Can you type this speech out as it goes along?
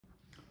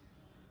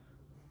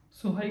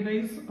So hi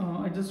guys,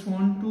 I just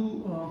want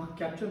to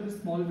capture this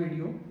small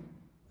video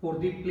for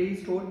the Play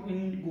Store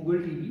in Google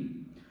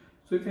TV.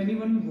 So if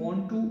anyone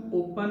want to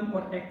open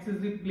or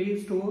access the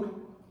Play Store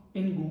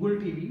in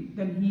Google TV,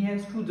 then he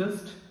has to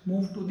just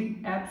move to the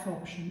apps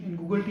option. In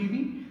Google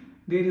TV,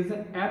 there is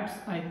an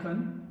apps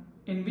icon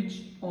in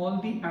which all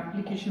the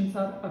applications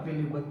are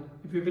available.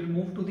 If you will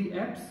move to the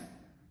apps,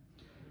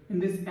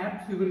 in this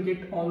apps you will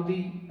get all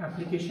the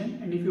application,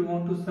 and if you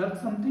want to search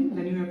something,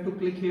 then you have to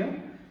click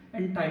here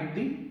and type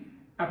the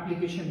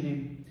application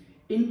name.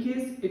 In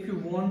case if you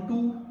want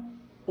to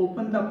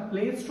open the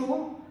Play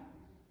Store,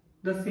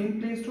 the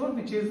same Play Store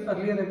which is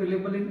earlier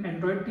available in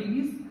Android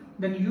TVs,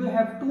 then you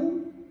have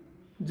to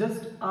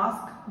just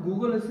ask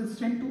Google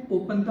Assistant to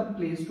open the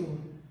Play Store.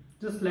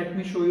 Just let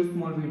me show you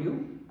small video.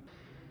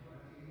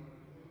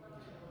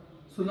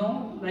 So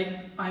now,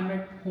 like I'm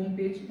at home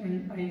page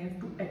and I have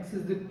to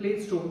access the Play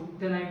Store,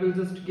 then I will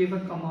just give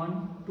a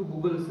command to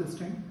Google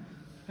Assistant.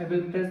 I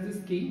will press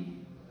this key.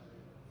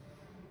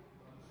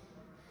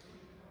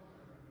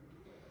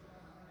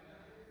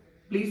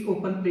 Please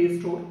open Play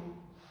Store.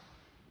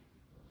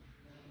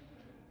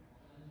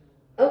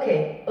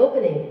 Okay,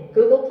 opening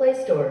Google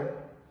Play Store.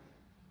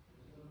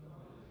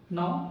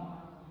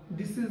 Now,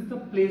 this is the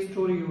Play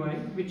Store UI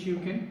which you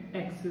can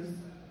access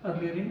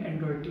earlier in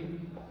Android TV.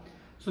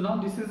 So now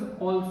this is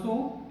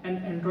also an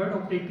Android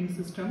operating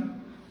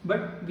system,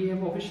 but we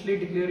have officially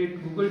declared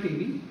it Google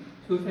TV.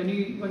 So if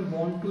anyone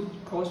want to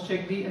cross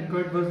check the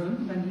Android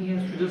version, then he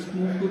has to just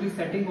move to the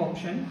setting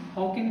option.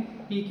 How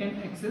can he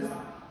access?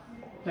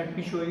 Let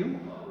me show you.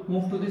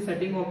 Move to the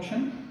setting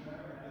option.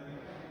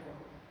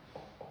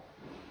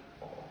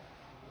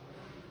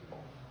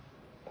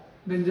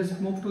 Then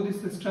just move to the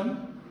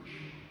system.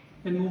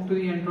 Then move to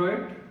the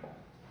Android.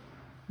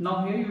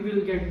 Now here you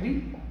will get the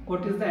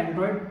what is the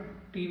Android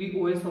TV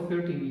OS of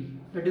your TV.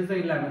 That is the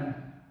 11.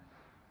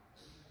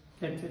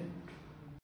 That's it.